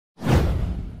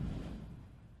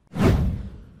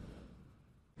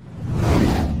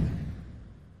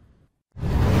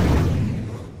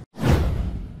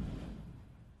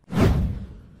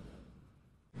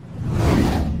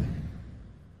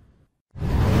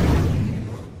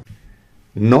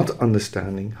not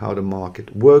understanding how the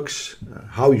market works,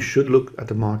 how you should look at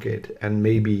the market, and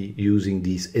maybe using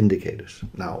these indicators.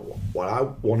 Now, what I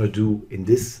want to do in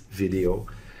this video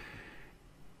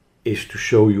is to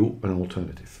show you an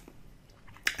alternative.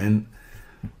 And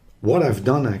what I've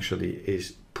done actually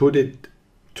is put it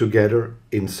together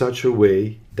in such a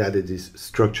way that it is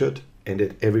structured and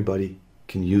that everybody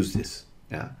can use this.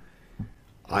 Yeah,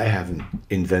 I haven't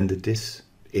invented this.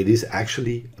 It is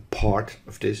actually a part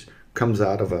of this, comes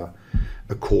out of a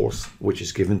course which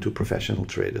is given to professional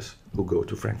traders who go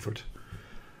to Frankfurt.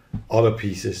 Other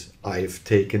pieces I've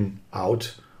taken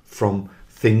out from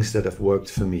things that have worked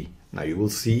for me. Now you will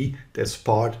see there's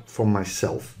part from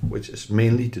myself, which is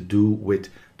mainly to do with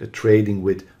the trading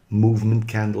with movement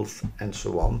candles and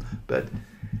so on. But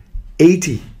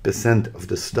 80% of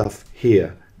the stuff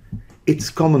here, it's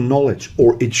common knowledge,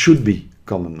 or it should be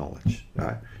common knowledge,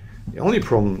 right? The only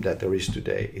problem that there is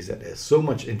today is that there's so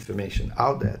much information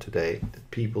out there today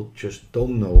that people just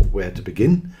don't know where to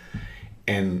begin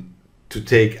and to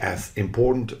take as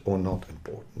important or not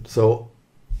important. So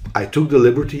I took the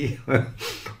liberty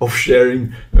of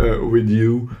sharing with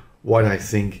you what I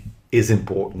think is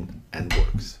important and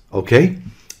works. Okay,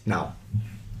 now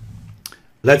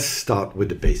let's start with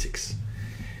the basics.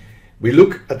 We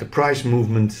look at the price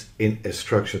movements in a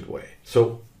structured way.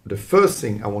 So the first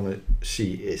thing I want to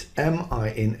see is, am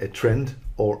I in a trend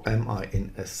or am I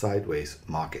in a sideways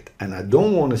market? And I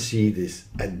don't want to see this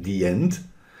at the end.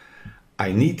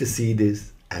 I need to see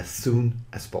this as soon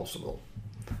as possible.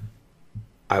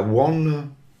 I want to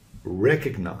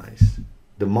recognize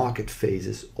the market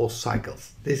phases or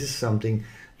cycles. This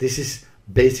is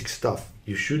basic stuff.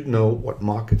 You should know what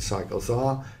market cycles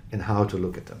are and how to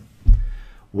look at them.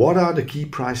 What are the key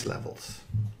price levels?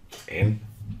 And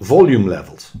volume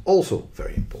levels, also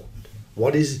very important.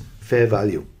 What is fair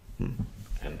value?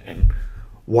 And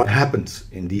what happens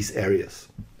in these areas?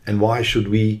 And why should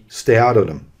we stay out of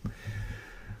them?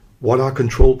 What are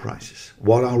control prices?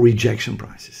 What are rejection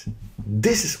prices?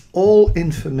 This is all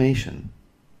information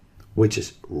which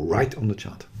is right on the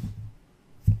chart.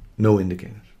 No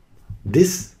indicators.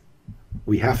 This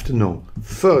we have to know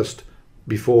first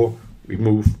before we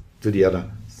move to the other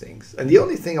things. And the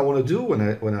only thing I want to do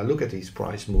when I look at these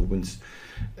price movements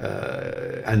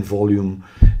and volume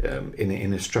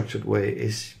in a structured way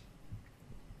is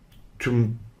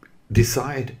to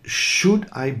decide, should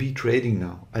I be trading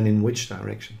now and in which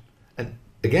direction? And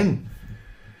again,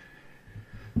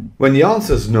 when the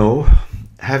answer is no,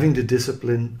 having the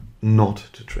discipline not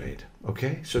to trade.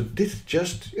 Okay, so this is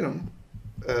just, you know,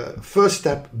 first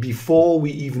step before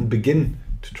we even begin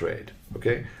to trade.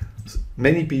 Okay, so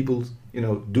many people, you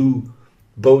know, do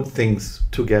both things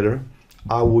together.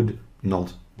 I would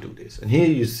not do this. And here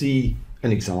you see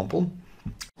an example.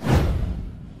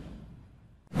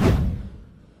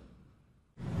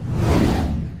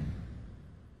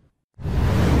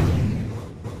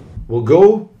 We'll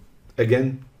go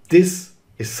again. This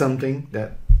is something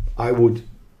that I would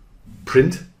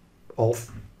print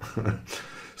off,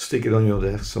 stick it on your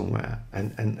desk somewhere,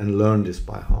 and learn this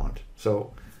by heart.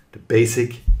 So the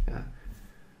basic,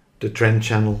 the trend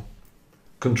channel,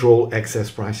 control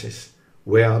excess prices,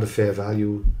 where are the fair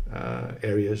value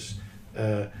areas,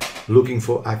 looking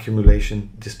for accumulation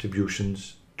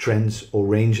distributions, trends or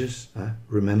ranges,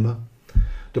 remember,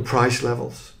 the price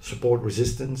levels, support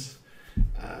resistance,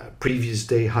 previous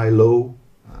day high-low,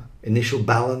 initial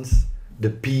balance, the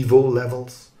pivot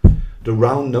levels, the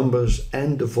round numbers,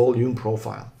 and the volume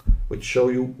profile, which show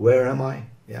you where am I,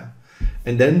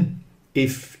 and then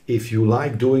if you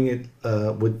like doing it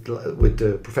with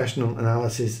the professional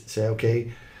analysis, say,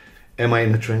 okay, am I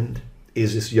in a trend?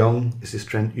 Is this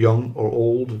trend young or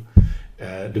old?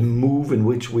 The move in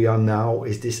which we are now,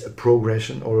 is this a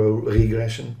progression or a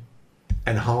regression?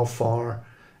 And how far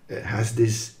has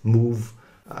this move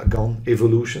gone?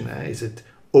 Evolution, is it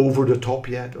over the top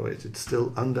yet, or is it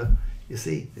still under? You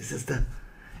see, this is the,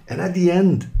 and at the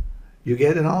end you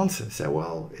get an answer. Say,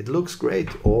 well, it looks great,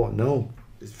 or no,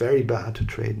 it's very bad to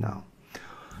trade now.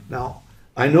 Now,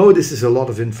 I know this is a lot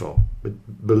of info, but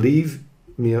believe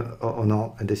me or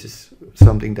not, and this is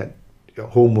something that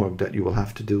homework that you will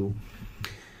have to do,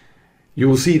 you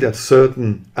will see that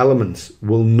certain elements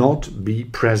will not be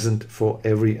present for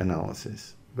every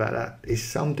analysis. But that is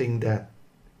something that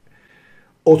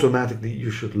automatically you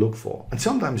should look for. And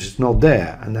sometimes it's not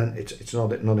there, and then it's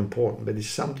not important, but it's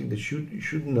something that you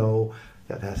should know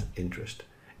that has interest.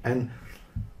 And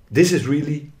this is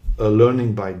really a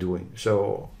learning by doing.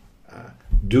 So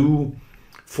do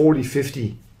 40,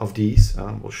 50 of these.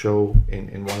 We'll show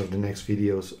in one of the next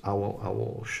videos. I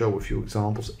will show a few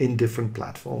examples in different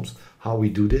platforms how we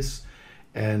do this,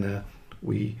 and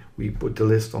we put the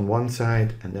list on one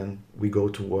side, and then we go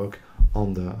to work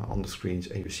on the screens,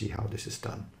 and you see how this is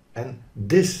done. And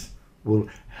this will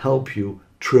help you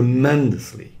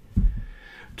tremendously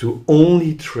to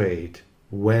only trade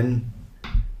when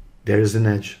there is an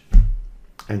edge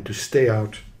and to stay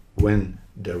out when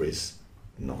there is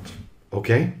not.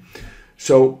 Okay,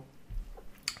 so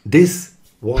this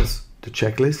was the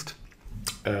checklist.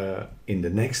 In the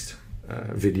next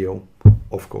video,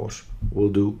 of course, we'll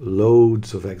do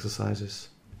loads of exercises,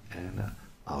 and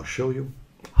I'll show you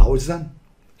how it's done.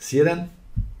 See you then.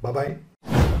 Bye bye.